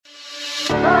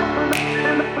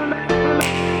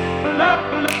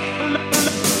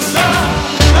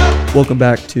Welcome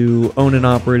back to Own and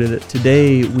Operated.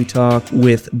 Today we talk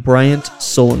with Bryant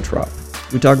Suellentrop.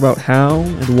 We talk about how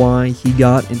and why he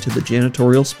got into the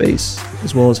janitorial space,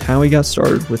 as well as how he got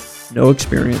started with no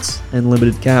experience and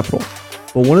limited capital.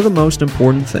 But one of the most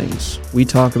important things we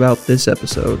talk about this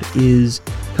episode is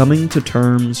coming to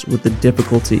terms with the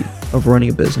difficulty of running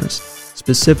a business,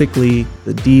 specifically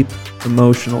the deep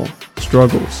emotional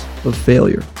struggles of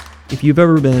failure. If you've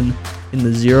ever been in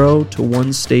the 0 to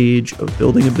 1 stage of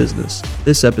building a business,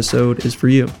 this episode is for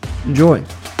you. Enjoy.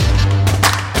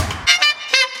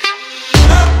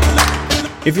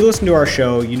 If you listen to our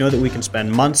show, you know that we can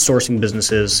spend months sourcing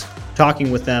businesses,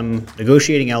 talking with them,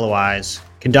 negotiating LOIs,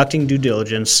 conducting due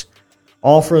diligence,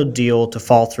 all for a deal to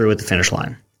fall through at the finish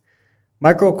line.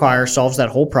 MicroAcquire solves that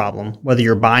whole problem, whether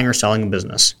you're buying or selling a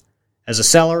business. As a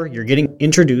seller, you're getting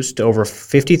introduced to over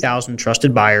 50,000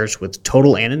 trusted buyers with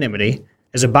total anonymity.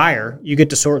 As a buyer, you get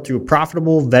to sort through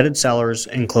profitable, vetted sellers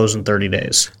and close in 30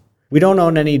 days. We don't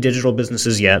own any digital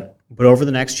businesses yet, but over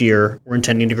the next year, we're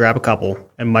intending to grab a couple,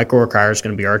 and MicroAcquire is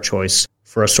going to be our choice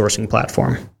for a sourcing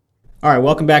platform. All right,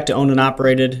 welcome back to Owned and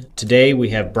Operated. Today, we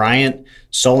have Bryant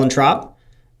Suellentrop.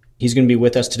 He's going to be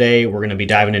with us today. We're going to be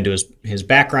diving into his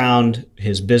background,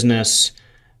 his business,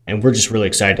 and we're just really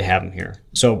excited to have him here.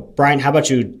 So, Bryant, how about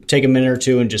you take a minute or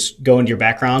two and just go into your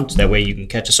background so that way you can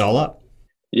catch us all up?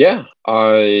 Yeah,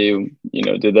 I,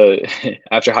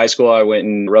 after high school, I went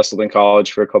and wrestled in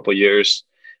college for a couple of years,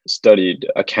 studied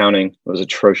accounting. It was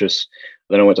atrocious.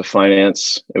 Then I went to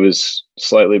finance. It was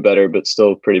slightly better, but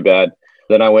still pretty bad.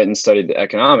 Then I went and studied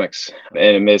economics,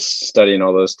 and amidst studying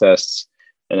all those tests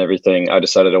and everything, I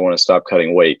decided I want to stop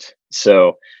cutting weight.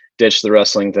 So ditched the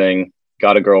wrestling thing,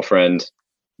 got a girlfriend,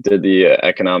 did the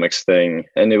economics thing,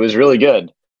 and it was really good.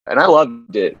 And I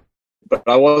loved it, but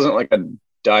I wasn't like a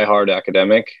diehard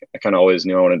academic. I kind of always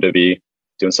knew I wanted to be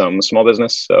doing something with small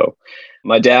business. So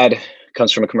my dad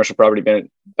comes from a commercial property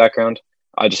background.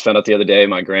 I just found out the other day,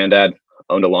 my granddad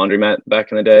owned a laundromat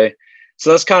back in the day.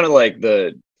 So that's kind of like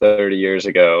the 30 years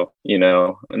ago,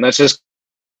 and that's just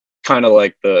kind of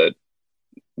like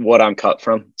what I'm cut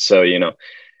from. So,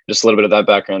 just a little bit of that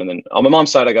background. And then on my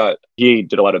mom's side, he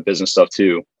did a lot of business stuff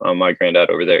too. My granddad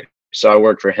over there. So I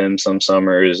worked for him some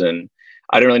summers, and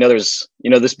I didn't really know there's,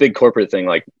 this big corporate thing,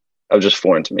 like, that was just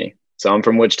foreign to me. So I'm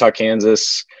from Wichita,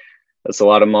 Kansas. That's a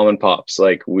lot of mom and pops.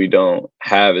 Like, we don't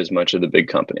have as much of the big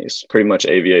companies. Pretty much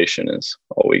aviation is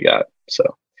all we got. So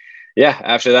yeah,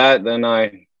 after that, then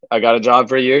I got a job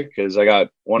for a year because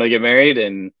wanted to get married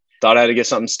and thought I had to get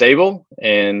something stable.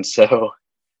 And so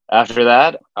after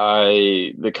that,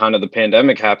 the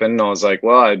pandemic happened, and I was like,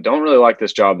 well, I don't really like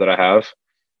this job that I have,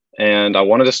 and I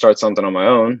wanted to start something on my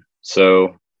own.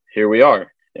 So here we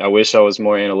are. I wish I was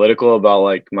more analytical about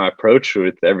like my approach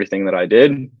with everything that I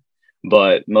did,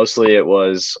 but mostly it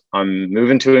was, I'm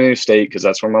moving to a new state because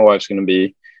that's where my wife's going to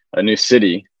be, a new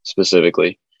city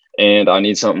specifically. And I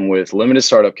need something with limited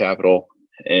startup capital,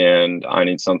 and I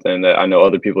need something that I know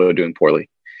other people are doing poorly.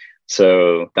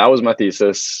 So that was my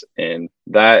thesis, and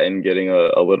getting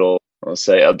a little, I'll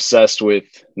say, obsessed with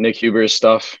Nick Huber's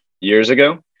stuff years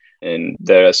ago. And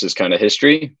that's just kind of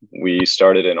history. We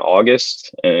started in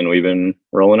August, and we've been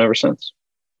rolling ever since.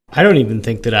 I don't even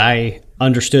think that I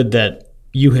understood that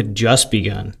you had just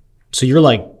begun. So you're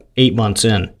like 8 months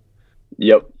in.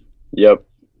 Yep.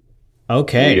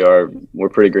 Okay. We're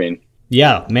pretty green.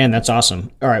 Yeah, man, that's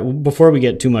awesome. All right. Well, before we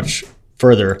get too much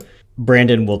further,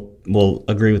 Brandon will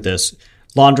agree with this.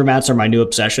 Laundromats are my new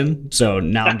obsession. So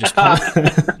now I'm just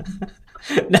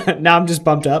now I'm just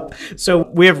bumped up. So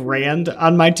we have Rand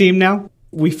on my team now.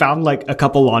 We found like a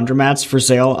couple laundromats for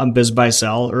sale on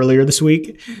BizBuySell earlier this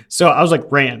week. So I was like,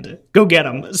 Rand, go get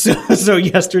them. So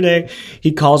yesterday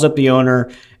he calls up the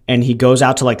owner and he goes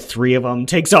out to like 3 of them,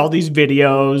 takes all these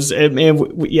videos.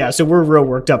 So we're real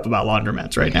worked up about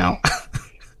laundromats right now.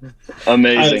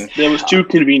 Amazing. That was too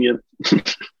convenient.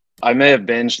 I may have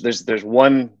binged. There's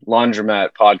one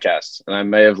laundromat podcast, and I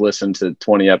may have listened to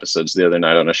 20 episodes the other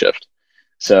night on a shift.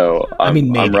 So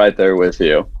I'm right there with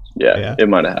you. Yeah. It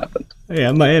might have happened. Yeah,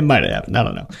 it might have happened. I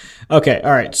don't know. Okay,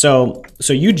 all right. So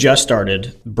you just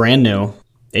started, brand new,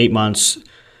 8 months.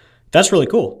 That's really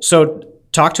cool. So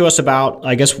talk to us about,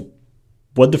 I guess,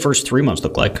 what the first 3 months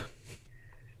look like.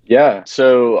 Yeah,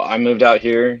 so I moved out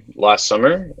here last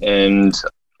summer, and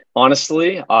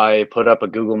honestly, I put up a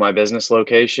Google My Business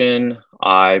location.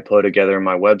 I put together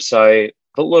my website,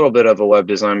 a little bit of a web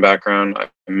design background. I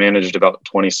managed about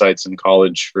 20 sites in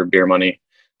college for beer money,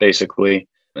 basically.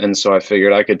 And so I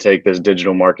figured I could take this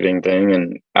digital marketing thing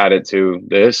and add it to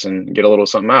this and get a little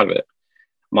something out of it.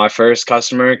 My first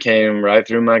customer came right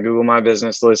through my Google My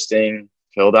Business listing,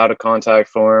 filled out a contact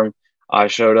form. I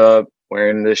showed up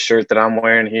wearing this shirt that I'm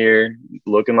wearing here,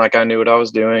 looking like I knew what I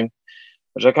was doing,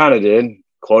 which I kind of did.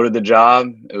 Quoted the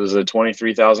job. It was a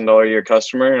 $23,000 a year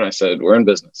customer. And I said, we're in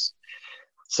business.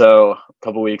 So a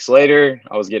couple weeks later,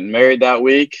 I was getting married that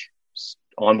week,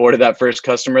 onboarded that first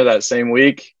customer that same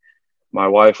week. My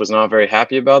wife was not very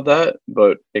happy about that,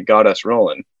 but it got us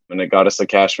rolling and it got us the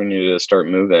cash we needed to start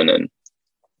moving. And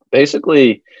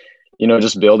basically,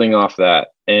 just building off that.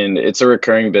 And it's a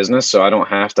recurring business, so I don't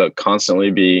have to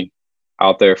constantly be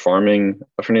out there farming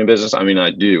a new business. I mean,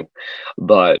 I do,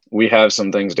 but we have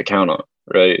some things to count on,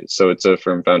 right? So it's a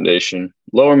firm foundation,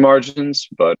 lower margins,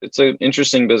 but it's an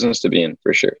interesting business to be in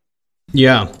for sure.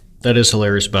 Yeah, that is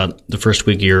hilarious about the first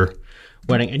week of your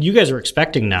wedding. And you guys are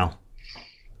expecting now.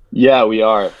 Yeah, we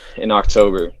are in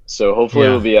October. So hopefully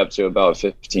we'll be up to about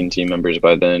 15 team members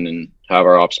by then and have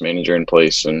our ops manager in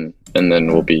place. And then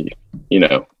we'll be,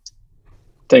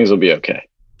 things will be okay.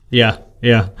 Yeah.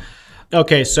 Yeah.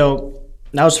 Okay. So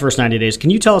that was the first 90 days. Can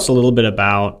you tell us a little bit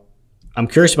about, I'm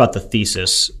curious about the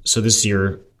thesis. So this is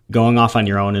you're going off on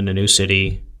your own in a new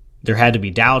city. There had to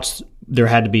be doubts. There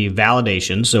had to be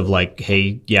validations of like,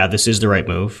 hey, yeah, this is the right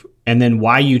move. And then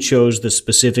why you chose the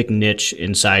specific niche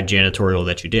inside janitorial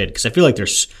that you did. Because I feel like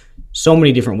there's so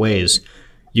many different ways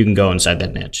you can go inside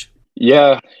that niche.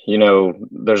 Yeah.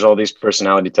 There's all these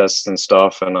personality tests and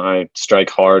stuff, and I strike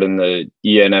hard in the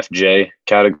ENFJ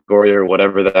category or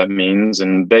whatever that means.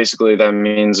 And basically that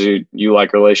means you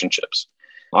like relationships.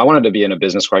 I wanted to be in a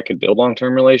business where I could build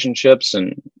long-term relationships.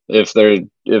 And if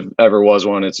ever was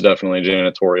one, it's definitely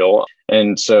janitorial.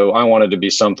 And so I wanted to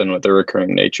be something with a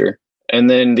recurring nature. And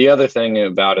then the other thing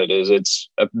about it is it's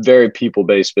a very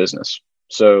people-based business.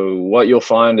 So what you'll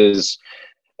find is,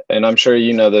 and I'm sure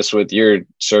you know this with your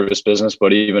service business,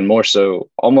 but even more so,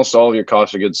 almost all of your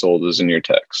cost of goods sold is in your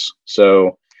techs.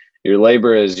 So your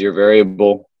labor is your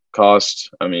variable cost.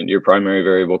 I mean, your primary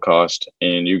variable cost,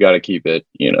 and you got to keep it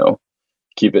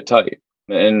tight.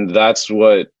 And that's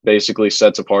what basically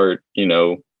sets apart,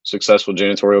 successful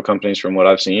janitorial companies from what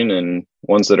I've seen, and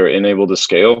ones that are unable to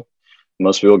scale.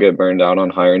 Most people get burned out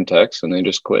on hiring techs and they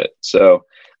just quit. So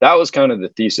that was kind of the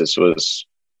thesis was,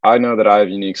 I know that I have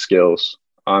unique skills.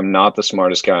 I'm not the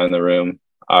smartest guy in the room.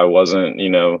 I wasn't,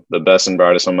 the best and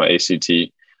brightest on my ACT,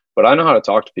 but I know how to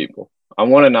talk to people. I'm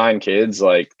one of 9 kids.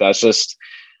 Like, that's just,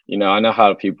 I know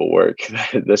how people work.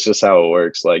 That's just how it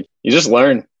works. Like, you just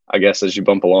learn, I guess, as you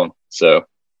bump along. So,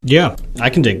 yeah,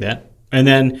 I can dig that. And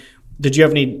then did you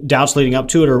have any doubts leading up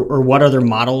to it, or what other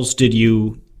models did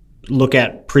you look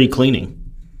at pre-cleaning?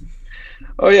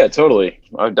 Oh, yeah, totally.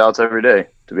 I have doubts every day,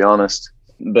 to be honest.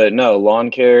 But no, lawn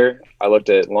care. I looked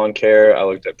at lawn care. I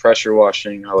looked at pressure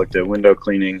washing. I looked at window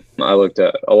cleaning. I looked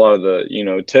at a lot of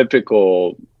the,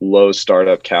 typical low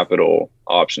startup capital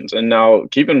options. And now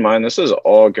keep in mind, this is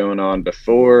all going on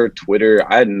before Twitter.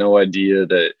 I had no idea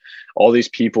that all these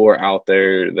people are out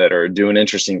there that are doing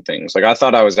interesting things. Like, I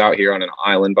thought I was out here on an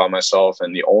island by myself,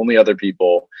 and the only other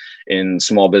people in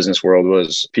small business world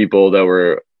was people that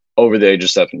were over the age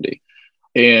of 70.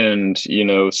 And,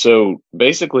 so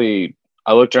basically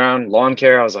I looked around lawn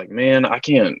care. I was like, man, I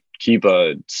can't keep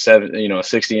a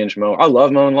 60-inch mower. I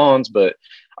love mowing lawns, but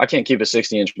I can't keep a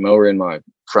 60-inch mower in my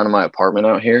front of my apartment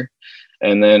out here.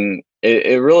 And then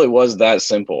it really was that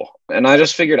simple. And I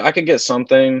just figured I could get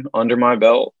something under my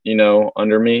belt,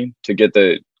 under me to get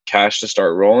the cash to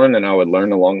start rolling, and I would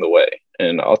learn along the way.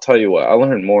 And I'll tell you what, I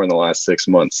learned more in the last 6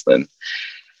 months than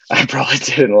I probably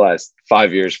did in the last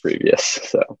 5 years previous.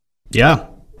 So, yeah,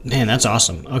 man, that's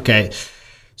awesome. Okay.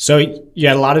 So you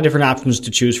had a lot of different options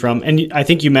to choose from. And I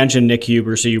think you mentioned Nick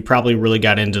Huber, so you probably really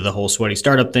got into the whole sweaty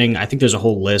startup thing. I think there's a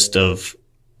whole list of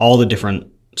all the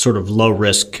different sort of low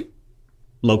risk,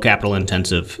 low capital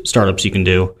intensive startups you can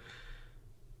do.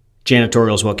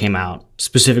 Janitorial is what came out,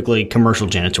 specifically commercial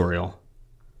janitorial.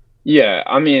 Yeah,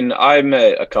 I mean, I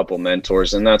met a couple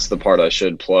mentors, and that's the part I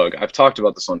should plug. I've talked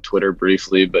about this on Twitter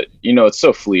briefly, but, it's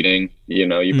so fleeting.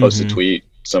 You post a tweet,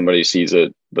 somebody sees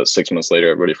it, but 6 months later,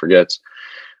 everybody forgets.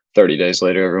 30 days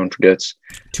later, everyone forgets.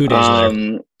 2 days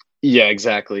later. Yeah,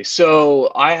 exactly.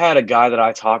 So I had a guy that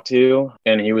I talked to,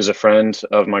 and he was a friend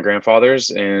of my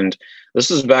grandfather's. And this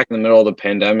was back in the middle of the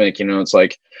pandemic. It's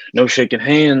like no shaking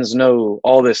hands, no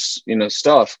all this,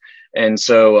 stuff. And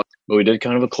so but we did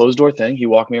kind of a closed door thing. He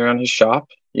walked me around his shop.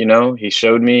 He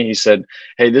showed me, he said,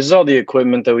 hey, this is all the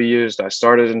equipment that we used. I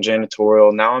started in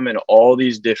janitorial. Now I'm in all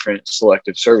these different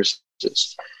selective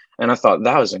services. And I thought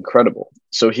that was incredible.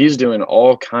 So he's doing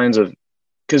all kinds of,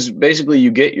 because basically you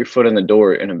get your foot in the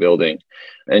door in a building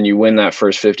and you win that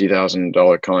first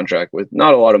 $50,000 contract with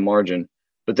not a lot of margin,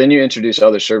 But then you introduce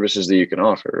other services that you can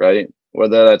offer, right?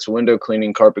 Whether that's window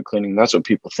cleaning, carpet cleaning, that's what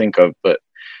people think of. But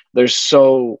there's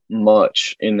so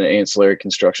much in the ancillary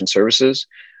construction services.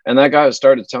 And that guy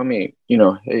started telling me,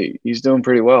 hey, he's doing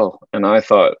pretty well. And I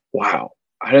thought, wow,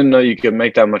 I didn't know you could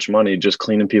make that much money just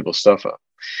cleaning people's stuff up.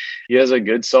 He has a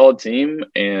good, solid team,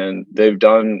 and they've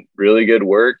done really good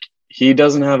work. He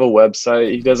doesn't have a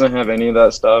website. He doesn't have any of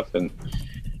that stuff. And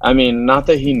I mean, not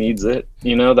that he needs it,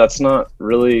 that's not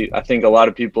really, I think a lot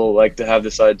of people like to have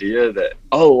this idea that,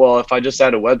 oh, well, if I just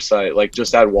add a website, like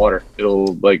just add water,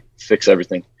 it'll like fix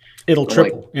everything. It'll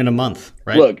triple in a month,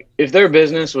 right? Look, if their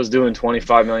business was doing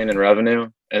 25 million in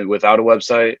revenue and without a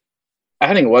website,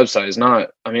 adding a website is not,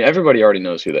 everybody already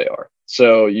knows who they are.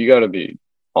 So you got to be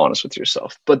honest with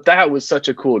yourself. But that was such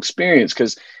a cool experience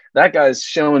because that guy's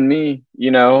showing me,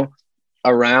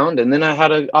 around. And then I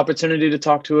had an opportunity to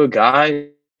talk to a guy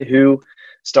who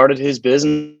started his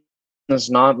business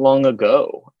not long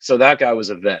ago. So that guy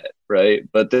was a vet, right?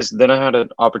 But then I had an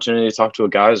opportunity to talk to a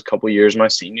guy who's a couple years my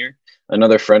senior,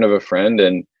 another friend of a friend,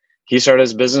 and he started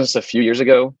his business a few years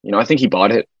ago. I think he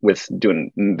bought it with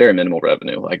doing very minimal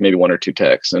revenue, like maybe 1 or 2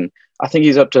 techs. And I think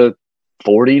he's up to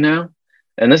 40 now.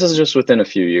 And this is just within a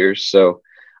few years. So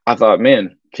I thought,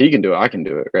 man, if he can do it, I can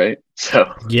do it, right?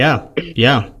 So yeah.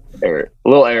 A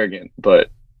little arrogant,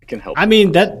 but it can help.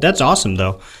 That's awesome,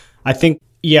 though. I think,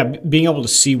 being able to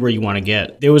see where you want to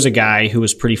get. There was a guy who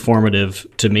was pretty formative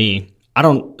to me. I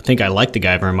don't think I liked the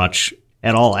guy very much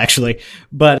at all, actually.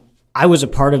 But I was a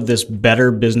part of this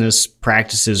Better Business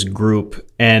Practices group,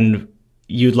 and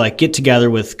you'd like get together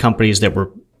with companies that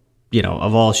were,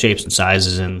 of all shapes and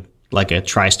sizes in like a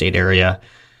tri-state area.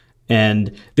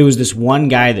 And there was this one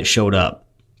guy that showed up,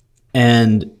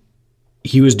 and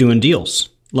he was doing deals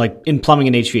like in plumbing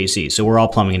and HVAC. So we're all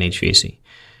plumbing and HVAC.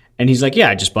 And he's like, yeah,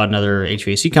 I just bought another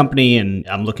HVAC company and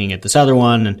I'm looking at this other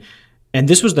one. And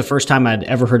this was the first time I'd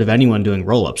ever heard of anyone doing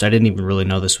roll-ups. I didn't even really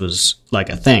know this was like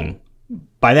a thing.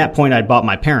 By that point, I'd bought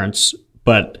my parents,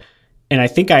 and I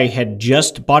think I had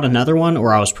just bought another one,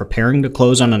 or I was preparing to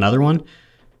close on another one,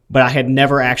 but I had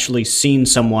never actually seen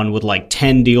someone with like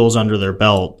 10 deals under their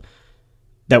belt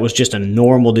that was just a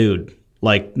normal dude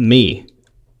like me.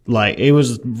 Like, it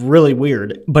was really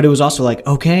weird, but it was also like,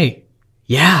 okay,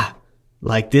 yeah,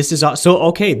 like this is so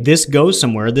okay. This goes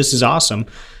somewhere. This is awesome.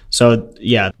 So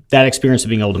yeah, that experience of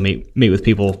being able to meet with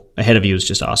people ahead of you is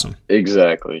just awesome.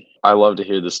 Exactly. I love to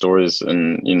hear the stories,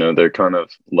 and they're kind of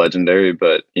legendary.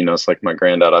 But it's like my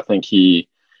granddad. I think he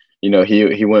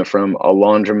went from a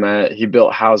laundromat. He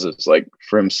built houses like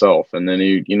for himself, and then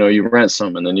you rent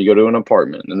some, and then you go to an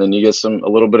apartment, and then you get a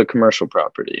little bit of commercial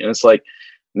property. And it's like,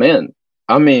 man,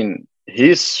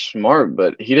 he's smart,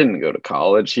 but he didn't go to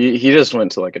college. He just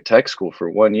went to like a tech school for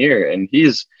 1 year, and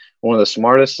he's one of the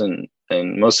smartest and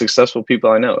most successful people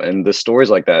I know. And the stories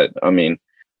like that,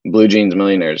 Blue Jeans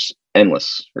Millionaires,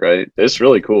 endless, right? It's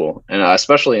really cool. And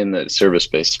especially in the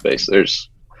service-based space, there's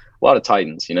a lot of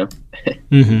titans,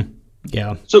 Mm-hmm.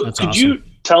 Yeah. So could awesome. You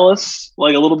tell us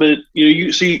like a little bit,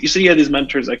 you see you had these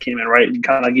mentors that came in, right? And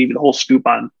kind of gave you the whole scoop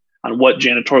on what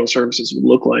janitorial services would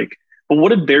look like. But what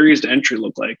did barriers to entry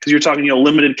look like? Because you're talking,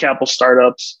 limited capital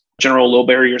startups, general low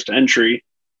barriers to entry.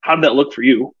 How did that look for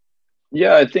you?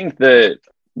 Yeah, I think that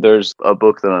there's a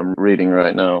book that I'm reading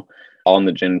right now on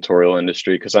the janitorial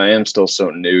industry because I am still so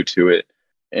new to it.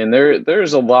 And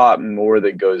there's a lot more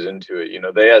that goes into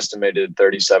it. They estimated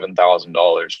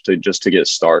 $37,000 to get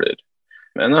started.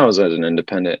 And that was as an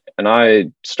independent. And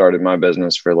I started my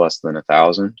business for less than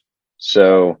 $1,000.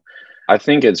 So I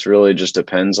think it's really just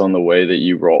depends on the way that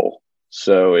you roll.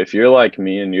 So if you're like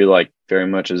me and you're like very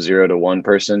much a 0 to 1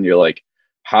 person, you're like,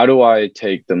 how do I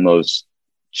take the most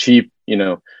cheap,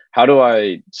 how do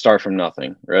I start from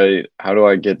nothing, right? How do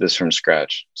I get this from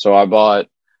scratch? So I bought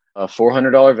a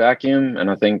 $400 vacuum, and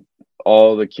I think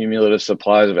all the cumulative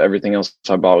supplies of everything else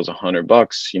I bought was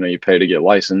 $100. You pay to get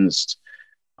licensed.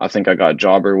 I think I got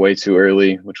Jobber way too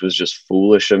early, which was just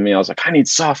foolish of me. I was like, I need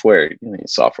software. You need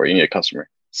software. You need a customer.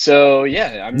 So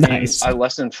yeah, nice. I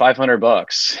less than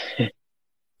 $500.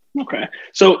 Okay.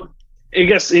 So I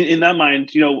guess in that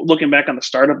mind, looking back on the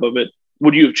startup of it,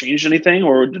 would you have changed anything,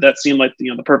 or did that seem like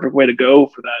the perfect way to go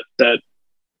for that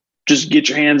just get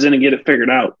your hands in and get it figured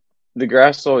out? The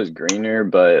grass is always greener,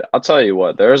 but I'll tell you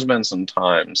what, there's been some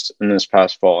times in this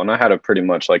past fall, and I had a pretty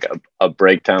much like a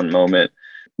breakdown moment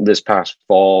this past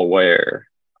fall where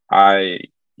I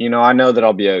know that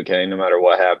I'll be okay no matter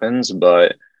what happens,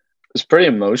 but it's pretty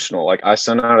emotional. Like, I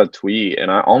sent out a tweet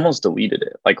and I almost deleted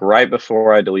it, like right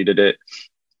before I deleted it.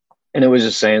 And it was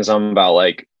just saying something about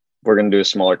like, we're going to do a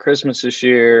smaller Christmas this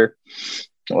year.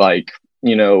 Like,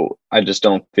 I just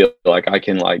don't feel like I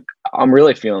can, like, I'm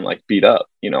really feeling like beat up.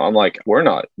 I'm like, we're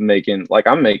not making, like,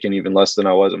 I'm making even less than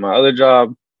I was at my other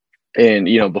job. And,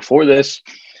 before this.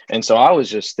 And so I was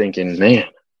just thinking, man,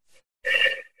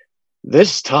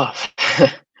 this is tough.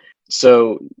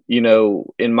 So,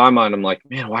 in my mind, I'm like,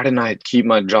 man, why didn't I keep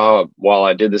my job while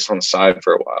I did this on the side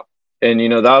for a while? And,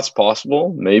 that's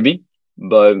possible, maybe,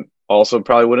 but also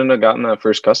probably wouldn't have gotten that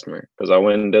first customer because I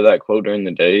went and did that quote during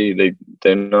the day.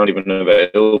 They're not even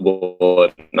available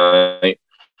at night.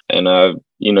 And,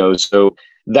 so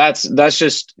that's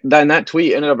just then that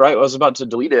tweet ended up right. I was about to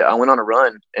delete it. I went on a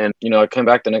run and, I came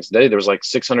back the next day. There was like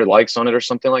 600 likes on it or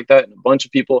something like that. And a bunch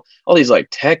of people, all these like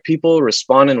tech people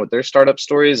responding with their startup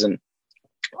stories. And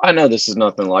I know this is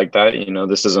nothing like that.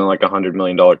 This isn't like $100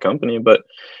 million company, but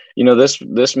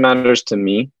this matters to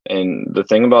me. And the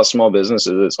thing about small business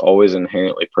is it's always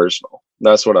inherently personal.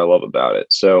 That's what I love about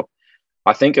it. So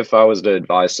I think if I was to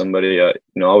advise somebody, I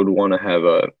would want to have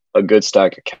a good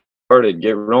stack of started,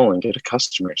 get rolling, get a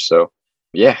customer. So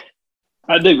yeah.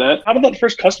 I dig that. How did that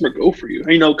first customer go for you?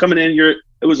 Coming in,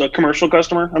 it was a commercial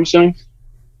customer, I'm assuming?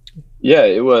 Yeah,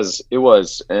 it was.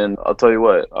 And I'll tell you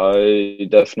what, I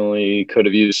definitely could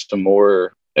have used some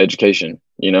more education.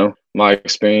 My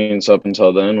experience up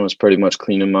until then was pretty much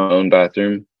cleaning my own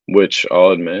bathroom, which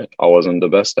I'll admit I wasn't the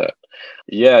best at.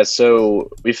 Yeah, so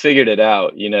we figured it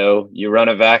out. You run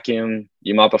a vacuum,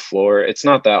 you mop a floor. It's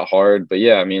not that hard, but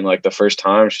yeah, like the first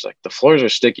time she's like, the floors are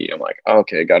sticky. I'm like,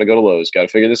 okay, got to go to Lowe's, got to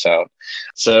figure this out.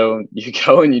 So you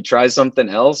go and you try something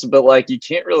else, but like, you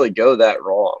can't really go that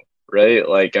wrong, right?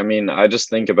 Like, I just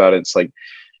think about it. It's like,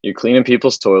 you're cleaning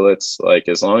people's toilets. Like,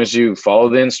 as long as you follow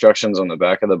the instructions on the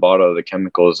back of the bottle of the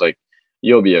chemicals, like,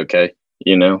 you'll be okay.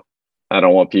 I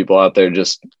don't want people out there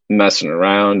just messing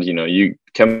around.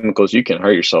 Chemicals, you can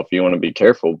hurt yourself. You want to be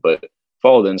careful, but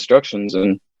follow the instructions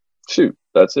and shoot,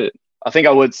 that's it. I think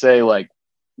I would say, like,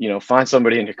 find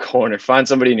somebody in your corner, find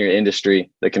somebody in your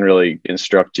industry that can really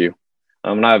instruct you.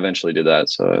 And I eventually did that,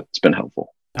 so it's been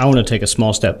helpful. I want to take a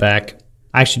small step back.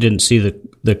 I actually didn't see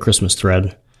the Christmas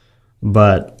thread,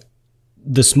 but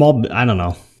I don't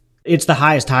know. It's the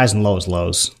highest highs and lowest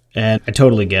lows, and I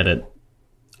totally get it.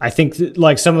 I think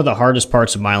like some of the hardest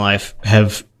parts of my life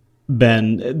have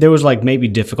been, there was like maybe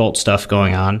difficult stuff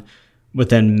going on, but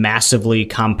then massively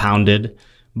compounded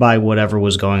by whatever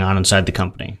was going on inside the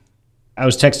company. I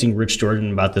was texting Rich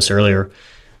Jordan about this earlier,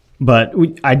 but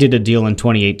I did a deal in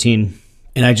 2018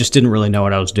 and I just didn't really know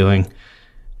what I was doing.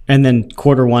 And then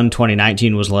Q1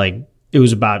 2019 was like, it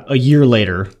was about a year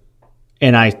later,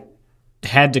 and I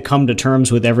had to come to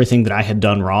terms with everything that I had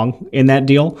done wrong in that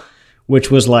deal,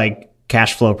 which was like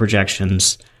cash flow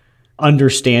projections,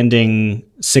 understanding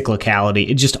cyclicality,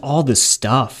 it just all this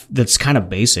stuff that's kind of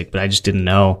basic, but I just didn't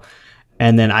know.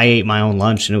 And then I ate my own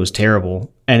lunch and it was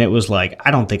terrible. And it was like,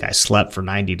 I don't think I slept for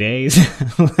 90 days.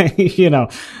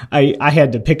 I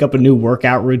had to pick up a new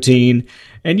workout routine.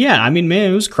 And yeah,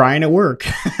 man, it was crying at work.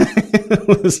 It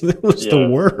was the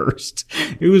worst.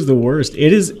 It was the worst.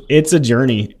 It's a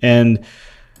journey. And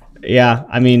yeah,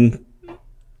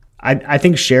 I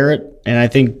think share it. And I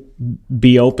think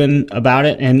be open about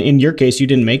it. And in your case, you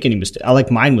didn't make any mistakes.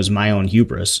 Like mine was my own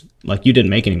hubris. Like you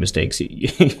didn't make any mistakes.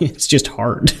 It's just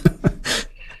hard.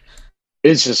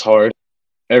 It's just hard.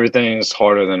 Everything is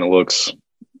harder than it looks.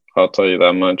 I'll tell you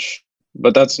that much.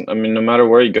 But that's, no matter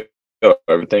where you go,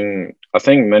 everything, I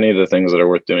think many of the things that are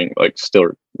worth doing, like,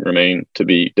 still remain to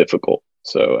be difficult.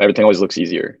 So everything always looks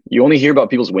easier. You only hear about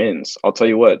people's wins. I'll tell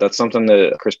you what, that's something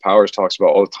that Chris Powers talks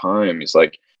about all the time. He's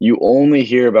like, you only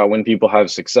hear about when people have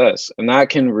success, and that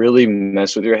can really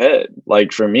mess with your head.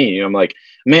 Like for me, I'm like,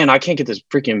 man, I can't get this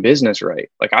freaking business right.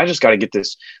 Like, I just got to get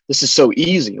this. This is so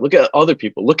easy. Look at other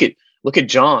people. Look at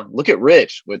John. Look at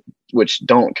Rich. Which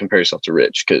don't compare yourself to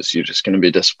Rich because you're just going to be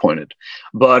disappointed.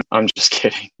 But I'm just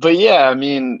kidding. But yeah,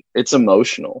 it's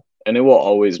emotional, and it will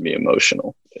always be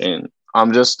emotional. And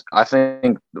I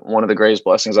think one of the greatest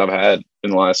blessings I've had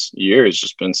in the last year has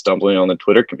just been stumbling on the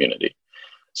Twitter community.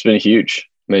 It's been huge.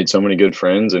 Made so many good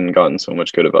friends and gotten so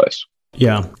much good advice.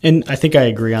 Yeah. And I think I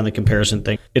agree on the comparison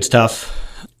thing. It's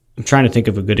tough. I'm trying to think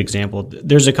of a good example.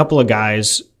 There's a couple of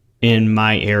guys in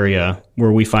my area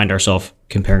where we find ourselves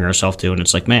comparing ourselves to, and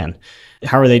it's like, man,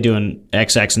 how are they doing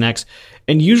X, X, and X?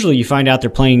 And usually you find out they're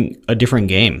playing a different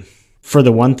game for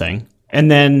the one thing. And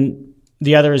then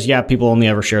the other is, yeah, people only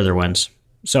ever share their wins.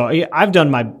 So I've done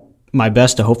my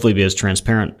best to hopefully be as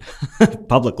transparent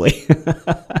publicly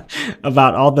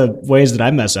about all the ways that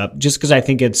I mess up, just because I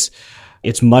think it's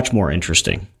much more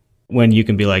interesting when you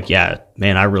can be like, yeah,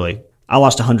 man, I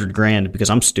lost $100,000 because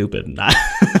I'm stupid.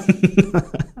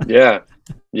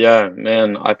 Yeah,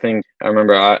 man. I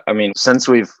remember, since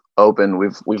we've open,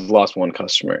 we've lost one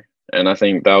customer. And I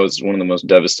think that was one of the most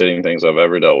devastating things I've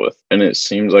ever dealt with. And it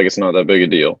seems like it's not that big a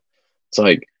deal. It's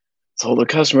like, so the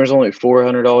customer's only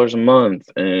 $400 a month,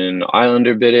 and I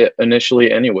underbid it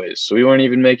initially anyways. So we weren't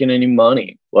even making any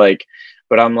money. Like,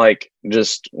 but I'm like,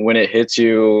 just when it hits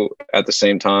you at the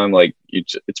same time, like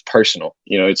it's personal,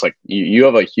 it's like you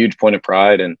have a huge point of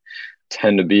pride and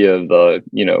tend to be of the,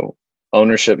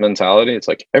 ownership mentality. It's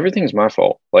like, everything's my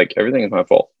fault. Like everything is my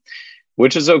fault,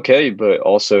 which is okay, but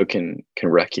also can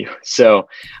wreck you. So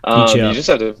you just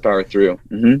have to power through.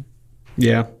 Mm-hmm.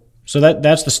 Yeah. So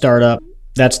that's the startup.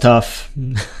 That's tough.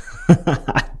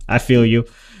 I feel you.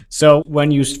 So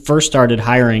when you first started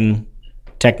hiring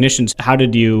technicians, how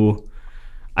did you,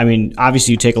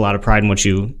 obviously you take a lot of pride in what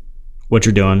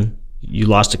you're doing. You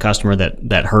lost a customer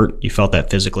that hurt. You felt that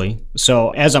physically. So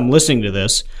as I'm listening to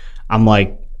this, I'm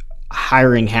like,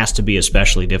 hiring has to be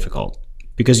especially difficult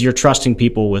because you're trusting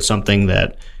people with something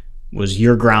that was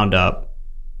your ground up.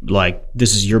 Like,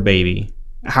 this is your baby.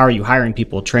 How are you hiring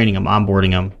people, training them,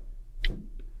 onboarding them?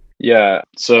 Yeah.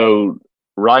 So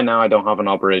right now I don't have an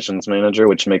operations manager,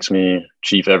 which makes me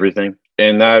chief everything.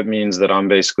 And that means that I'm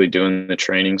basically doing the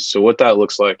training. So what that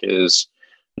looks like is,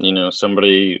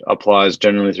 somebody applies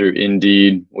generally through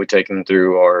Indeed. We take them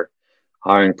through our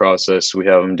hiring process. We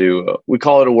have them we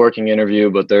call it a working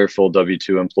interview, but they're a full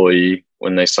W-2 employee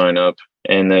when they sign up.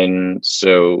 And then,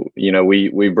 so,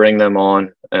 we bring them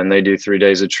on and they do 3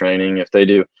 days of training. If they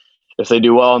do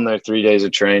well in their 3 days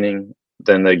of training,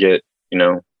 then they get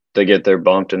their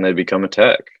bumped and they become a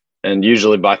tech. And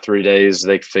usually by 3 days,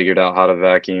 they figured out how to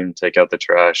vacuum, take out the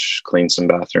trash, clean some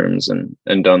bathrooms,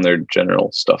 and done their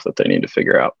general stuff that they need to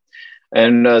figure out.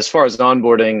 And as far as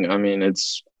onboarding,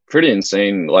 it's pretty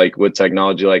insane. Like with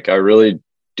technology, like I really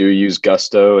do use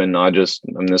Gusto, and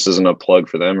this isn't a plug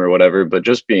for them or whatever, but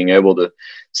just being able to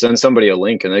send somebody a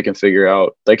link and they can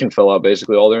fill out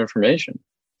basically all their information.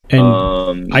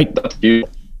 And that's huge,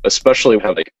 especially we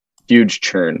have like huge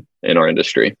churn in our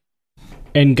industry.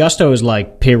 And Gusto is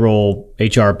like payroll,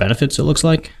 HR, benefits, it looks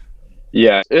like?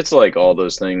 Yeah, it's like all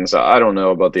those things. I don't know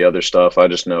about the other stuff. I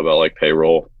just know about like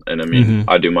payroll. And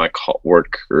I do my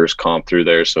workers comp through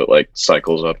there. So it like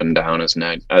cycles up and down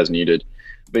as needed.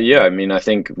 But yeah, I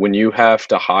think when you have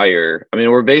to hire,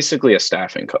 we're basically a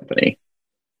staffing company.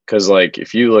 Because like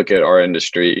if you look at our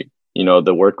industry,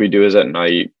 the work we do is at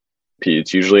night.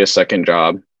 It's usually a second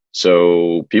job.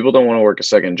 So people don't want to work a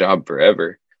second job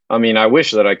forever. I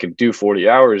wish that I could do 40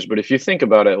 hours, but if you think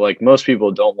about it, like most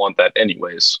people don't want that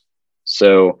anyways.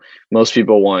 So most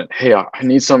people want, hey, I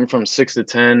need something from 6 to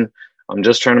 10. I'm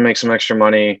just trying to make some extra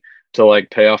money to like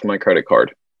pay off my credit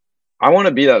card. I want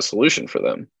to be that solution for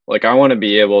them. Like I want to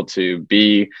be able to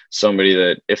be somebody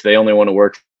that if they only want to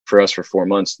work for us for 4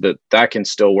 months, that can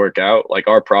still work out. Like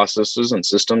our processes and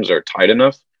systems are tight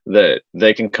enough that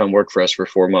they can come work for us for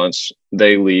 4 months.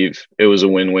 They leave. It was a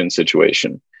win-win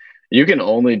situation. You can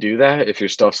only do that if your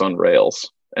stuff's on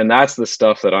rails. And that's the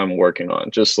stuff that I'm working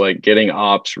on, just like getting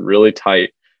ops really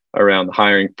tight around the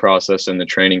hiring process and the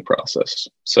training process.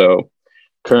 So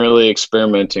currently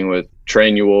experimenting with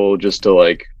Trainual just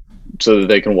to so that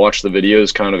they can watch the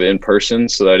videos kind of in person.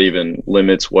 So that even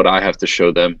limits what I have to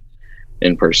show them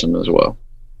in person as well.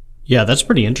 Yeah, that's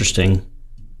pretty interesting.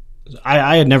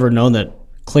 I had never known that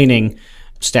cleaning,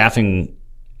 staffing,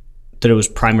 that it was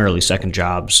primarily second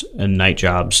jobs and night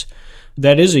jobs.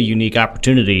 That is a unique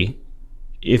opportunity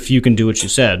if you can do what you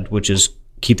said, which is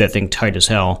keep that thing tight as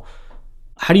hell.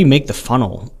 How do you make the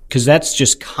funnel? Because that's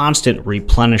just constant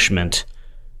replenishment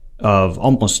of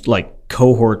almost like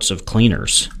cohorts of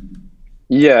cleaners.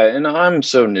 Yeah, and I'm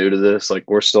so new to this. Like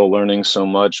we're still learning so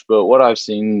much, but what I've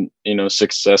seen,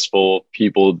 successful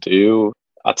people do,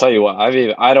 I'll tell you what,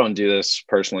 I don't do this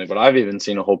personally, but I've even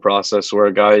seen a whole process where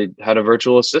a guy had a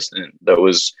virtual assistant that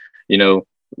was,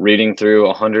 reading through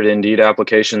 100 Indeed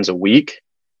applications a week,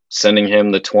 sending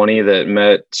him the 20 that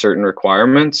met certain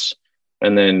requirements.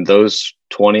 And then those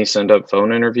 20 send up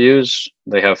phone interviews.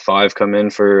 They have 5 come in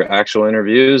for actual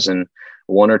interviews and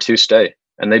 1 or 2 stay.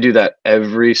 And they do that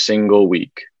every single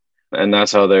week. And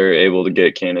that's how they're able to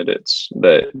get candidates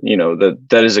that,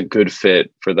 that is a good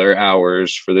fit for their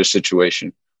hours, for their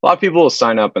situation. A lot of people will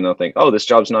sign up and they'll think, oh, this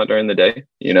job's not during the day,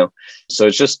 So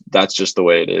that's just the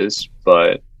way it is.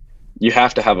 But you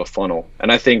have to have a funnel.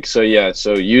 And I think, so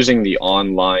using the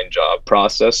online job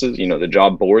processes, the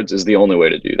job boards is the only way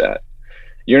to do that.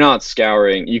 You're not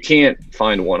scouring. You can't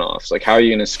find one-offs. Like, how are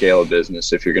you going to scale a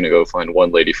business if you're going to go find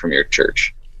one lady from your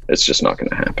church? It's just not going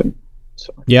to happen.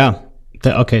 So yeah.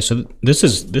 Okay. So this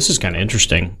is kind of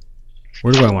interesting.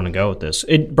 Where do I want to go with this?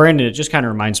 Brandon, it just kind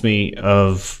of reminds me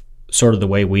of sort of the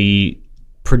way we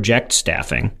project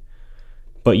staffing.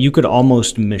 but you could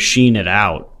almost machine it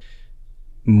out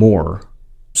more.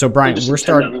 So Brian, we're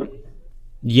starting.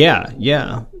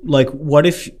 Yeah. Like what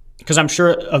if, because I'm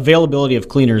sure availability of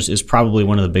cleaners is probably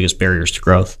one of the biggest barriers to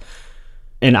growth.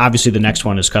 And obviously the next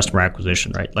one is customer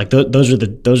acquisition, right? Like those are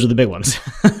the big ones.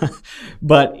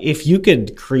 But if you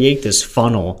could create this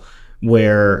funnel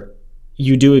where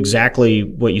you do exactly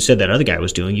what you said that other guy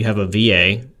was doing, you have a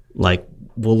VA, like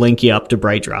we'll link you up to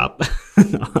BrightDrop,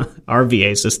 our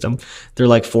VA system. They're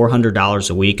like $400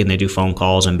 a week and they do phone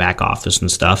calls and back office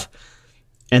and stuff.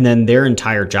 And then their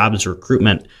entire job is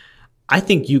recruitment. I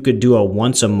think you could do a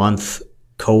once a month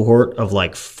cohort of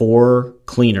like 4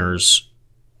 cleaners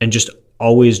and just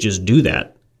always just do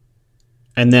that.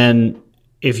 And then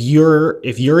if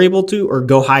you're able to, or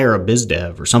go hire a biz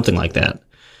dev or something like that.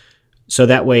 So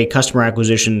that way customer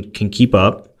acquisition can keep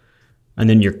up, and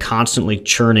then you're constantly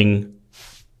churning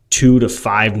 2 to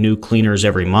 5 new cleaners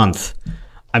every month.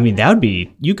 I mean,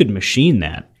 you could machine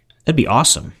that. That'd be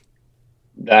awesome.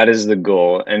 That is the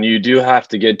goal. And you do have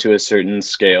to get to a certain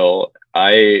scale.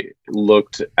 I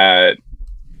looked at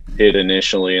it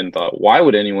initially and thought, why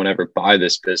would anyone ever buy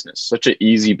this business? Such an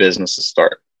easy business to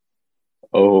start.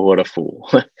 Oh, what a fool.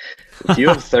 If you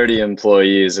have 30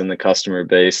 employees in the customer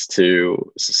base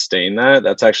to sustain that,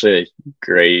 that's actually a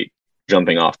great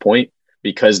jumping off point,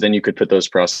 because then you could put those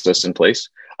processes in place.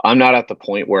 I'm not at the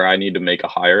point where I need to make a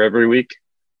hire every week,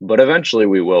 but eventually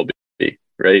we will be,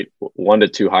 right? 1 to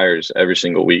 2 hires every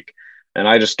single week. And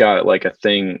I just got like a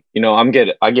thing,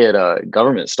 I get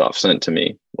government stuff sent to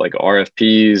me, like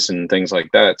RFPs and things like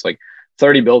that. It's like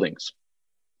 30 buildings,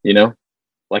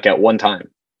 like at one time.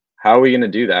 How are we going to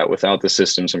do that without the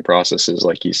systems and processes,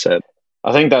 like you said?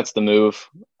 I think that's the move.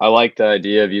 I like the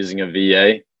idea of using a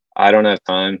VA. I don't have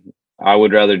time. I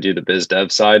would rather do the biz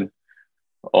dev side,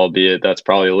 albeit that's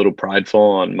probably a little prideful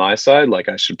on my side. Like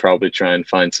I should probably try and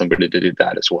find somebody to do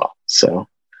that as well. So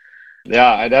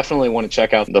yeah, I definitely want to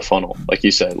check out the funnel. Like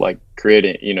you said, like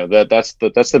creating, that's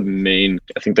the main,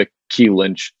 I think the key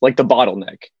lynch, like the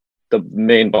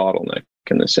main bottleneck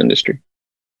in this industry.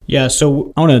 Yeah.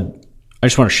 So I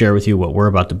just want to share with you what we're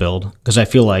about to build, because I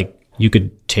feel like you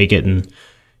could take it and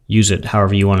use it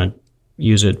however you want to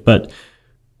use it. But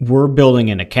we're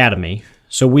building an academy.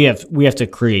 So we have to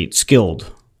create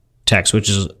skilled techs, which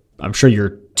is, I'm sure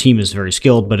your team is very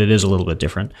skilled, but it is a little bit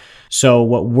different. So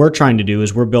what we're trying to do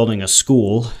is we're building a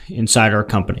school inside our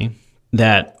company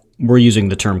that we're using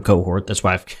the term cohort. That's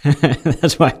why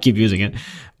I keep using it.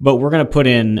 But we're going to put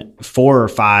in 4 or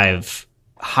 5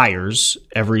 hires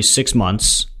every 6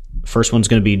 months. First one's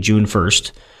going to be June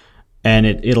 1st, and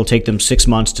it'll take them 6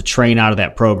 months to train out of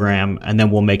that program, and then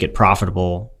we'll make it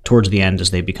profitable towards the end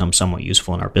as they become somewhat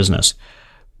useful in our business.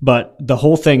 But the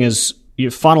whole thing is you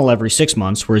funnel every 6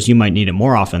 months, whereas you might need it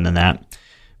more often than that.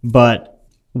 But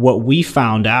what we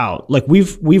found out, like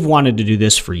we've wanted to do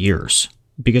this for years,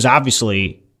 because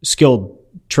obviously skilled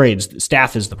trades,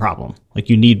 staff is the problem. Like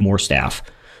you need more staff.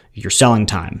 You're selling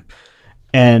time.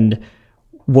 And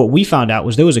what we found out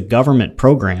was there was a government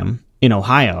program in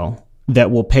Ohio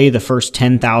that will pay the first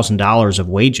 $10,000 of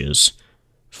wages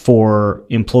for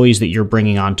employees that you're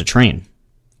bringing on to train.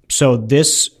 So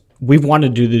we've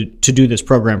wanted to do this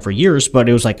program for years, but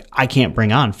it was like, I can't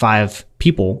bring on 5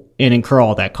 people and incur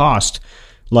all that cost.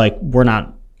 Like we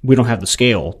don't have the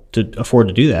scale to afford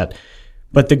to do that.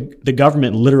 But the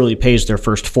government literally pays their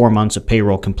first 4 months of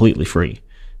payroll completely free.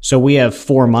 So we have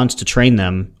 4 months to train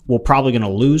them. We're probably going to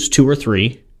lose 2 or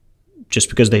 3 just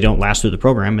because they don't last through the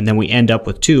program. And then we end up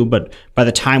with 2. But by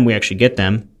the time we actually get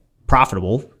them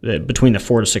profitable, between the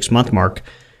 4 to 6 month mark,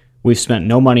 we've spent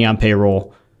no money on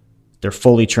payroll. They're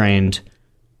fully trained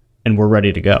and we're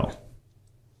ready to go.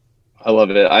 I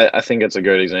love it. I think it's a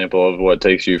great example of what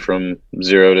takes you from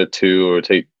 0 to 2 or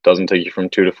doesn't take you from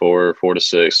 2 to 4 or 4 to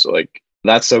 6. Like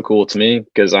that's so cool to me,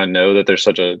 because I know that there's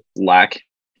such a lack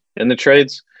in the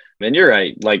trades. And you're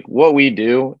right. Like what we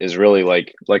do is really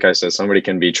like I said, somebody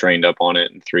can be trained up on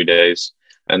it in 3 days.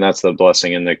 And that's the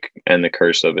blessing and the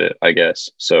curse of it, I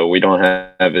guess. So we don't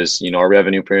have as, our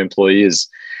revenue per employee is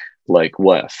like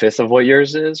what, 1/5 of what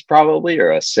yours is probably,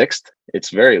 or a 1/6. It's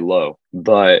very low.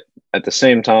 But at the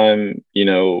same time,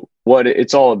 what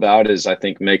it's all about is, I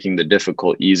think, making the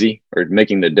difficult easy, or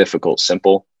making the difficult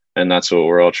simple. And that's what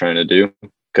we're all trying to do.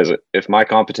 Because if my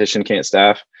competition can't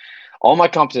staff, all my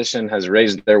competition has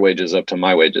raised their wages up to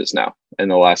my wages now in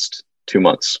the last 2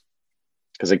 months,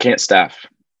 because they can't staff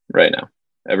right now.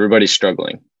 Everybody's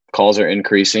struggling. Calls are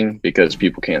increasing because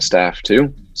people can't staff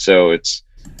too. So it's,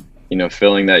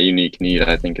 filling that unique need,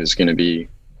 I think, is going to be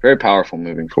very powerful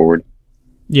moving forward.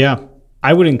 Yeah.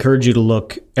 I would encourage you to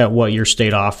look at what your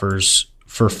state offers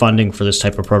for funding for this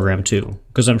type of program too,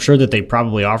 because I'm sure that they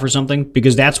probably offer something,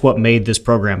 because that's what made this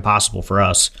program possible for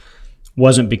us.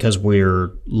 Wasn't because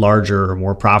we're larger or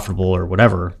more profitable or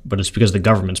whatever, but it's because the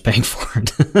government's paying for it.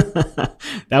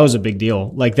 That was a big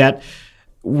deal. Like that,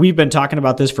 we've been talking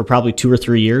about this for probably 2 or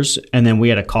 3 years, and then we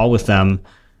had a call with them,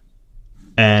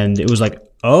 and it was like,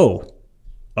 oh,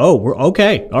 we're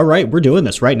okay. All right, we're doing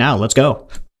this right now. Let's go.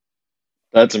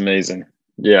 That's amazing.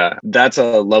 Yeah, that's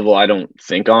a level I don't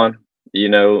think on,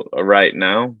 right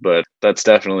now, but that's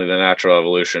definitely the natural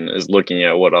evolution, is looking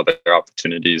at what other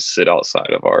opportunities sit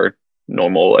outside of our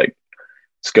normal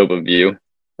scope of view.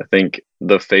 I think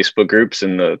the Facebook groups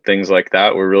and the things like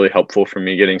that were really helpful for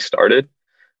me getting started,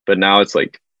 but now it's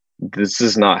like, this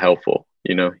is not helpful.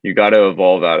 You got to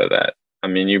evolve out of that. I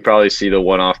mean, you probably see the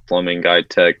one-off plumbing guy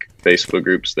tech Facebook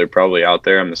groups. They're probably out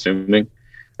there, I'm assuming.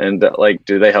 And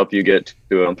do they help you get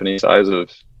to a company size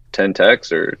of 10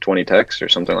 techs or 20 techs or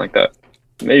something like that?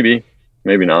 Maybe,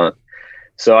 maybe not.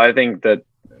 So I think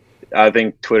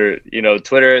Twitter,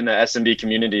 Twitter and the SMB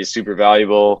community is super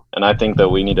valuable. And I think that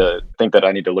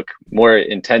I need to look more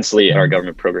intensely at our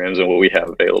government programs and what we have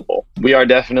available. We are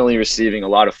definitely receiving a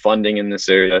lot of funding in this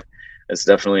area. It's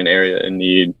definitely an area in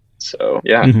need. So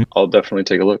yeah, I'll definitely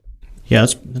take a look. Yeah,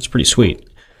 that's pretty sweet.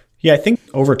 Yeah, I think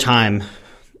over time,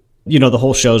 the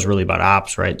whole show is really about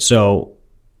ops, right? So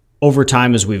over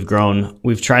time, as we've grown,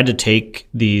 we've tried to take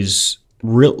these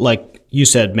real, like you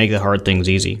said, make the hard things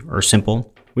easy or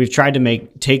simple. We've tried to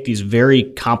take these very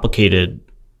complicated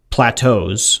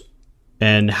plateaus,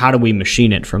 and how do we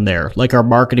machine it from there? Like our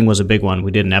marketing was a big one.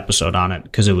 We did an episode on it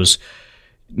because it was,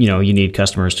 you need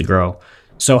customers to grow.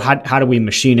 So how do we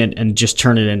machine it and just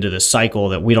turn it into this cycle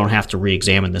that we don't have to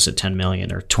re-examine this at 10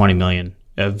 million or 20 million?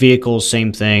 Vehicles,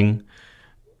 same thing.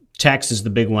 Tax is the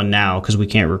big one now because we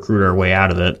can't recruit our way out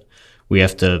of it. We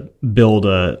have to build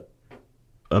a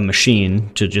machine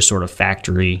to just sort of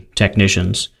factory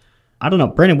technicians. I don't know.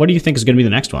 Brandon, what do you think is going to be the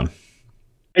next one?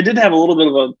 I did have a little bit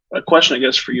of a question, I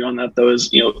guess, for you on that, though,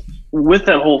 is, with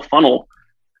that whole funnel,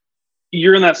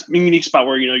 you're in that unique spot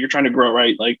where, you're trying to grow,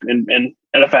 right? And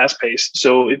at a fast pace.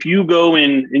 So if you go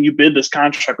in and you bid this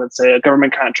contract, let's say a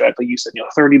government contract, like you said,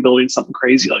 30 buildings, something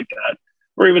crazy like that,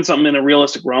 or even something in a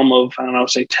realistic realm of, I don't know,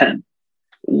 say 10.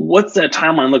 What's that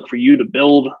timeline look for you to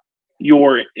build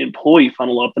your employee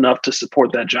funnel up enough to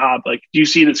support that job? Do you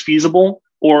see it as feasible,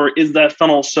 or is that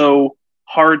funnel so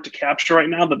hard to capture right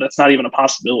now that that's not even a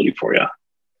possibility for you?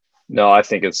 No, I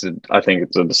think it's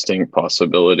a distinct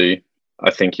possibility. I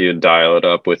think you dial it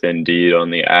up with Indeed on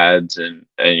the ads, and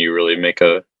you really make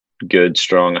a good,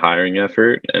 strong hiring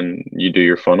effort, and you do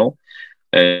your funnel,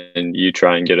 and you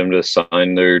try and get them to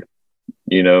sign their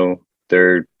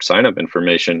sign up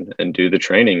information and do the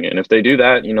training. And if they do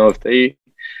that,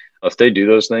 if they do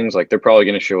those things, they're probably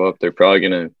going to show up. They're probably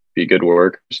going to be good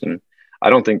workers, and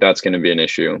I don't think that's going to be an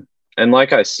issue. And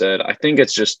like I said, I think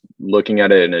it's just looking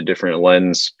at it in a different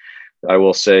lens. I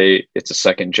will say it's a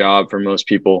second job for most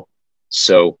people.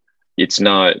 So it's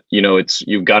not,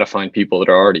 you've got to find people that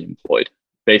are already employed,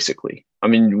 basically. I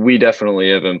mean, we definitely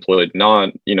have employed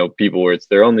people where it's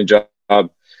their only job,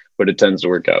 but it tends to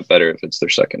work out better if it's their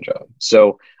second job.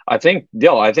 So I think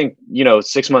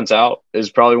 6 months out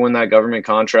is probably when that government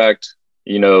contract,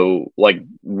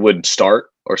 would start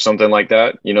or something like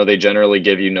that. They generally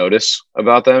give you notice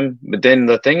about them. But then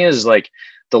the thing is,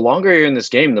 the longer you're in this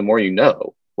game, the more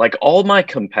all my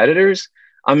competitors,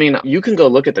 I mean, you can go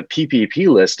look at the PPP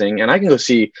listing, and I can go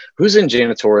see who's in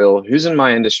janitorial, who's in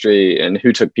my industry, and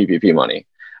who took PPP money.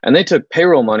 And they took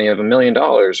payroll money of $1 million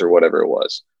or whatever it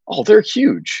was. Oh, they're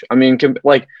huge. I mean,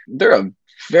 they're a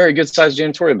very good sized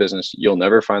janitorial business. You'll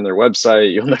never find their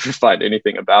website. You'll never find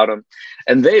anything about them.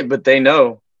 And they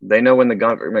know when the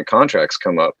government contracts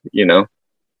come up, you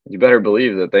better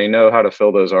believe that they know how to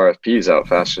fill those RFPs out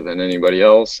faster than anybody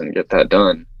else and get that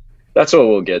done. That's what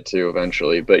we'll get to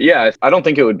eventually. But yeah, I don't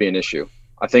think it would be an issue.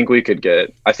 I think we could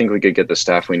get the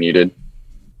staff we needed. Do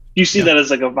you see that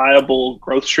as a viable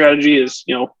growth strategy? Is,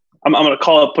 I'm going to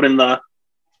call it putting the,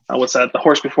 the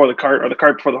horse before the cart, or the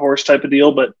cart before the horse type of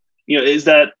deal. But, is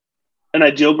that an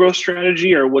ideal growth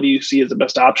strategy, or what do you see as the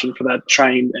best option for that,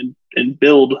 trying and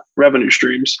build revenue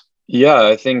streams? Yeah,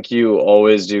 I think you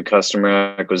always do customer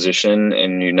acquisition,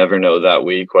 and you never know that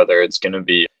week whether it's going to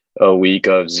be a week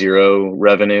of zero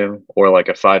revenue or a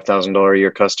 $5,000 a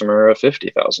year customer or a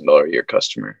 $50,000 a year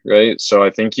customer, right? So I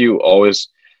think you always,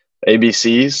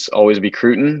 ABCs, always be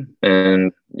recruiting,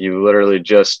 and you literally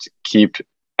just keep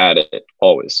at it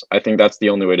always. I think that's the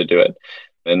only way to do it.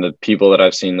 And the people that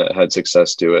I've seen that had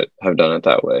success do it have done it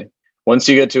that way. Once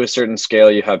you get to a certain scale,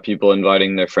 you have people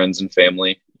inviting their friends and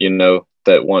family,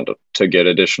 that want to get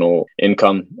additional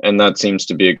income. And that seems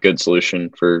to be a good solution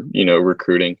for,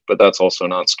 recruiting, but that's also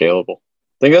not scalable.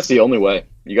 I think that's the only way.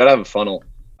 You got to have a funnel.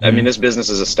 I mean, this business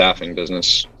is a staffing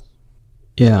business.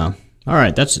 Yeah. All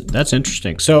right. That's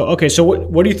interesting. So, okay. So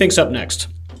what do you think's up next,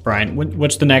 Brian?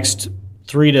 What's the next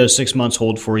 3 to 6 months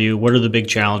hold for you? What are the big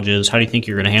challenges? How do you think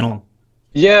you're going to handle them?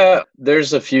 Yeah,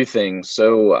 there's a few things.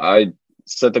 So I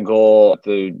set the goal at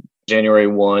the January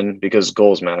 1 because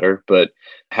goals matter, but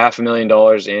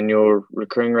 $500,000 annual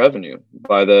recurring revenue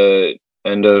by the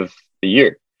end of the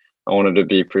year. I wanted to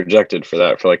be projected for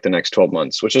that for like the next 12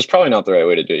 months, which is probably not the right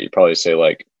way to do it. You probably say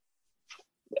like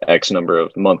X number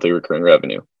of monthly recurring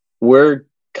revenue. We're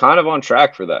kind of on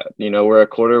track for that. We're a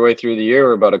quarter way through the year.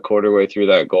 We're about a quarter way through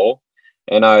that goal.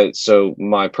 And so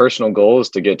my personal goal is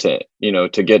to get to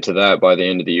that by the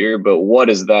end of the year. But what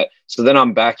is that? So then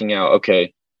I'm backing out.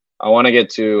 Okay, I want to get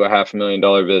to a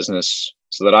 $500,000 business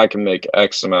so that I can make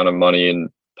X amount of money and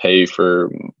pay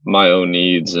for my own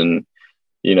needs and,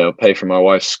 pay for my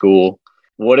wife's school.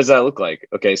 What does that look like?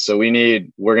 Okay, so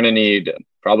we're going to need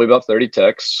probably about 30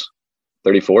 techs,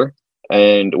 34,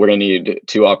 and we're going to need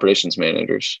 2 operations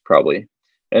managers probably.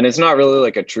 And it's not really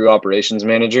like a true operations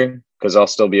manager because I'll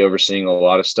still be overseeing a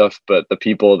lot of stuff, but the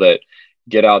people that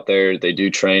get out there, they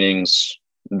do trainings,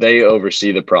 they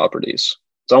oversee the properties.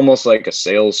 It's almost like a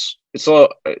sales. It's all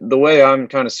the way I'm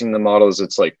kind of seeing the model is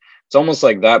it's almost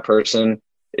like that person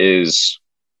is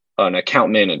an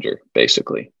account manager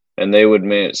basically. And they would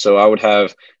manage. So I would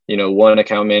have, one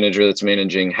account manager that's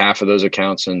managing half of those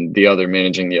accounts and the other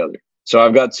managing the other. So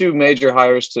I've got 2 major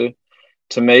hires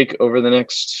to make over the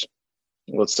next,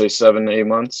 let's say 7 to 8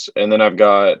 months. And then I've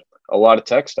got a lot of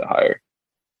techs to hire.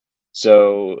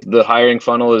 So the hiring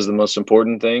funnel is the most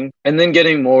important thing. And then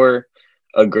getting more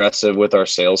aggressive with our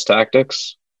sales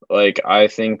tactics. Like, I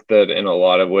think that in a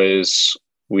lot of ways,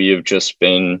 we have just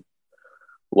been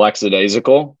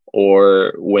lackadaisical,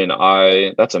 or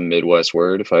that's a Midwest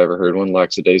word, if I ever heard one,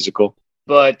 lackadaisical.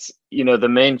 But, the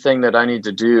main thing that I need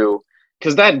to do,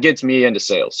 because that gets me into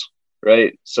sales,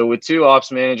 right? So with 2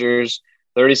 ops managers,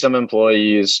 30 some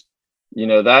employees,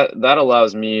 that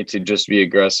allows me to just be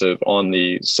aggressive on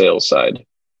the sales side.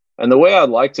 And the way I'd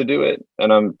like to do it,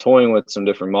 and I'm toying with some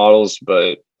different models,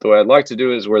 but the way I'd like to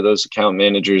do it is where those account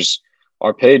managers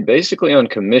are paid basically on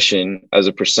commission as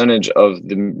a percentage of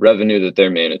the revenue that they're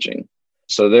managing.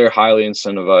 So they're highly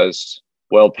incentivized,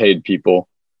 well-paid people,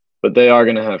 but they are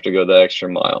going to have to go the extra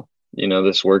mile.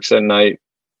 This works at night.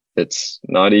 It's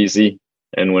not easy.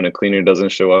 And when a cleaner doesn't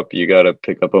show up, you got to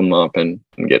pick up a mop and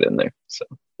get in there. So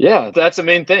yeah, that's the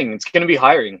main thing. It's going to be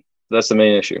hiring. That's the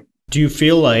main issue. Do you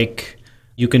feel like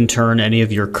you can turn any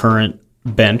of your current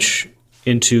bench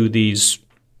into these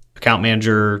account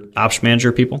manager, ops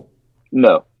manager people?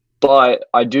 No, but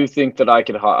I do think that I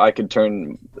could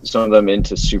turn some of them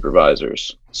into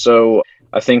supervisors. So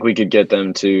I think we could get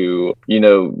them to,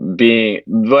 the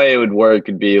way it would work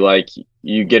would be like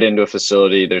you get into a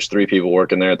facility, there's 3 people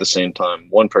working there at the same time.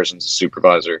 One person's a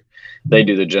supervisor. They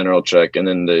do the general check, and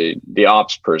then the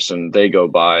ops person, they go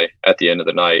by at the end of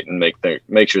the night and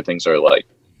make sure things are like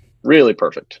really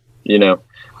perfect,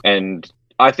 And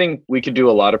I think we could do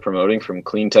a lot of promoting from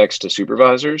clean techs to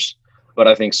supervisors, but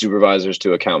I think supervisors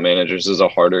to account managers is a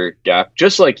harder gap.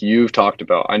 Just like you've talked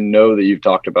about. I know that you've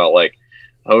talked about like,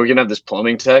 oh, we're gonna have this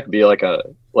plumbing tech be like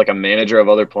a manager of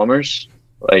other plumbers.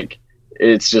 Like,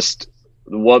 it's just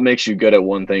what makes you good at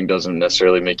one thing doesn't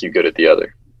necessarily make you good at the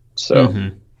other.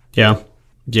 So yeah,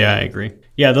 I agree.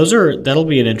 Yeah, that'll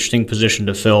be an interesting position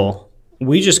to fill.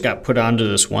 We just got put onto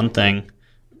this one thing,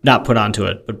 not put onto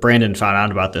it, but Brandon found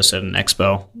out about this at an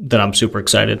expo that I'm super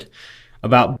excited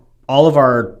about. All of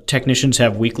our technicians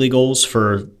have weekly goals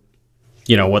for,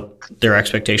 what their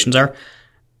expectations are.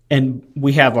 And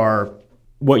we have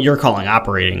what you're calling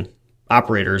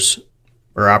operators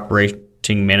or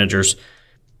operating managers.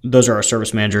 Those are our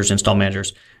service managers, install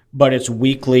managers, but it's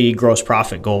weekly gross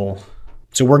profit goal.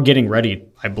 So we're getting ready.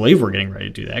 I believe we're getting ready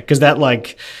to do that because that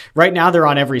right now they're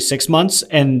on every 6 months,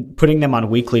 and putting them on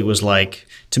weekly was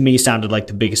to me sounded like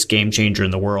the biggest game changer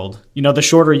in the world. The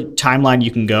shorter timeline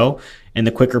you can go and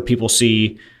the quicker people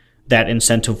see that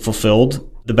incentive fulfilled,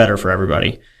 the better for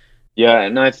everybody. Yeah,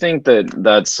 and I think that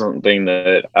that's something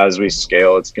that as we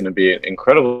scale, it's going to be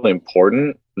incredibly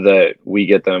important that we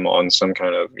get them on some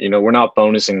kind of, we're not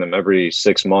bonusing them every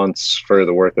 6 months for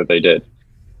the work that they did.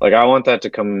 Like, I want that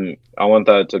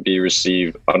to be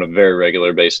received on a very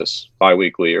regular basis,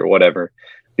 bi-weekly or whatever,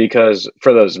 because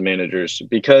for those managers,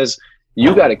 because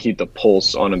you got to keep the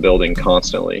pulse on a building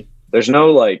constantly. There's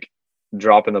no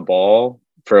dropping the ball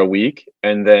for a week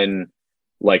and then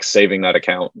saving that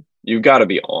account. you've got to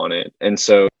be on it. And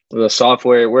so the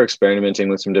software, we're experimenting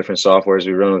with some different softwares.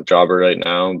 We run with Jobber right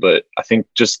now, but I think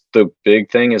just the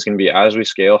big thing is going to be, as we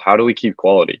scale, how do we keep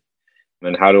quality?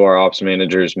 And how do our ops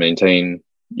managers maintain,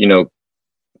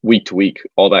 week to week,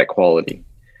 all that quality?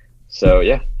 So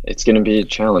yeah, it's going to be a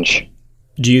challenge.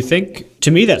 Do you think,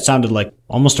 to me, that sounded like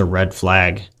almost a red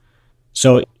flag.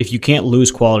 So if you can't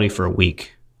lose quality for a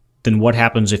week, then what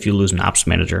happens if you lose an ops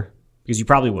manager? Because you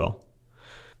probably will.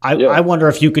 I wonder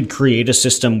if you could create a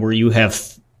system where you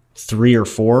have 3 or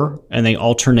 4 and they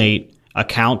alternate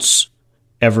accounts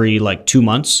every 2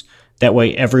 months. That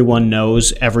way everyone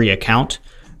knows every account.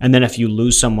 And then if you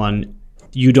lose someone,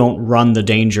 you don't run the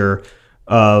danger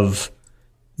of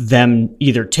them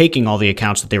either taking all the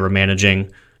accounts that they were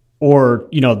managing or,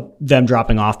 them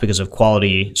dropping off because of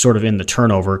quality sort of in the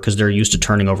turnover because they're used to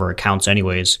turning over accounts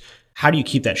anyways. How do you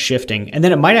keep that shifting? And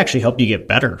then it might actually help you get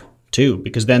better too,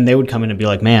 because then they would come in and be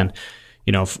like, man,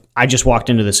 if I just walked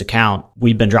into this account,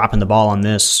 we've been dropping the ball on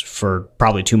this for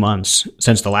probably 2 months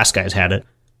since the last guy's had it.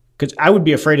 Because I would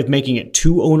be afraid of making it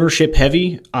too ownership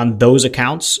heavy on those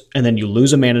accounts, and then you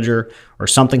lose a manager or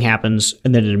something happens,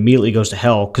 and then it immediately goes to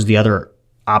hell because the other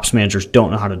ops managers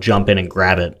don't know how to jump in and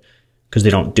grab it because they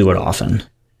don't do it often.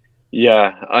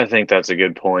 Yeah, I think that's a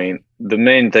good point. The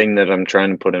main thing that I'm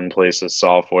trying to put in place is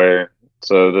software.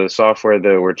 So the software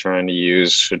that we're trying to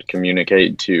use should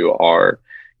communicate to our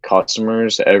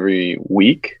customers every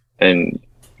week and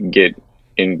get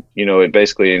in, it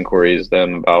basically inquiries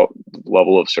them about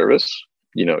level of service.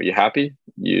 You happy,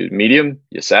 you medium,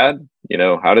 you sad,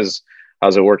 how's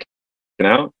it working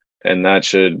out? And that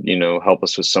should, help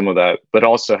us with some of that, but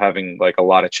also having a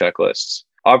lot of checklists.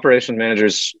 Operations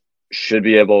managers should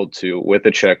be able to, with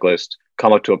a checklist,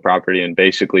 come up to a property and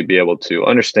basically be able to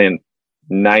understand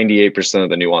 98% of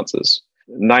the nuances,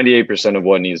 98% of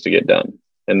what needs to get done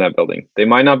in that building. They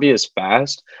might not be as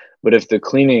fast, but if the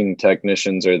cleaning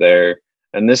technicians are there,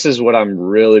 and this is what I'm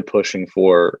really pushing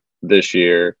for this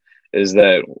year, is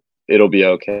that it'll be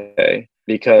okay.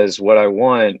 Because what I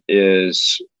want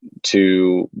is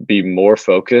to be more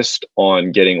focused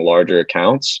on getting larger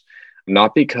accounts,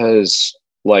 not because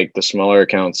the smaller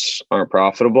accounts aren't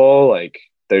profitable,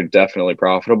 they're definitely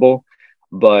profitable,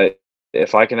 but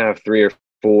if I can have 3 or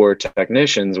 4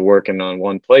 technicians working on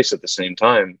one place at the same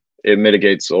time, it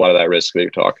mitigates a lot of that risk that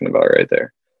you're talking about right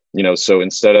there. So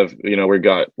instead of, we're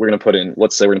going to put in,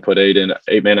 let's say we're going to put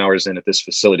 8 man hours in at this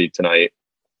facility tonight.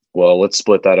 Well, let's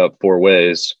split that up 4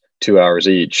 ways, 2 hours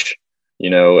each,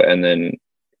 and then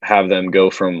have them go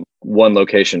from one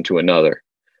location to another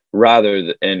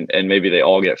and maybe they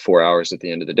all get 4 hours at the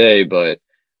end of the day. But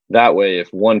that way, if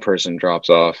one person drops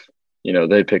off,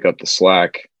 they pick up the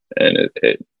slack and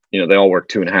they all work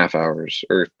 2.5 hours,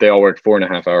 or they all work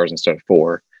 4.5 hours instead of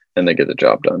 4, and they get the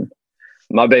job done.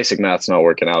 My basic math's not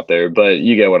working out there, but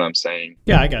you get what I'm saying.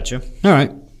 Yeah, I got you. All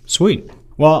right, sweet.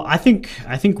 Well, I think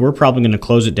we're probably going to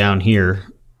close it down here.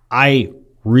 I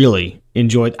really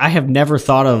enjoyed. I have never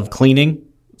thought of cleaning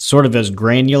sort of as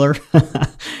granular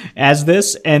as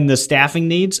this and the staffing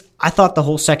needs. I thought the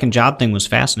whole second job thing was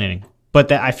fascinating,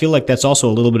 but I feel like that's also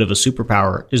a little bit of a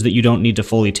superpower, is that you don't need to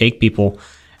fully take people,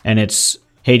 and it's,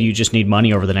 hey, do you just need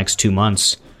money over the next 2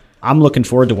 months? I'm looking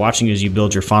forward to watching you as you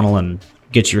build your funnel and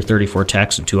get your 34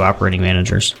 techs and 2 operating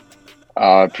managers.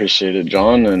 I appreciate it,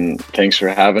 John, and thanks for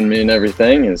having me and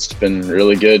everything. It's been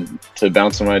really good to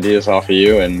bounce some ideas off of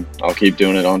you, and I'll keep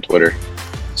doing it on Twitter.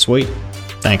 Sweet.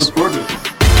 Thanks. Look forward to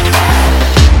it.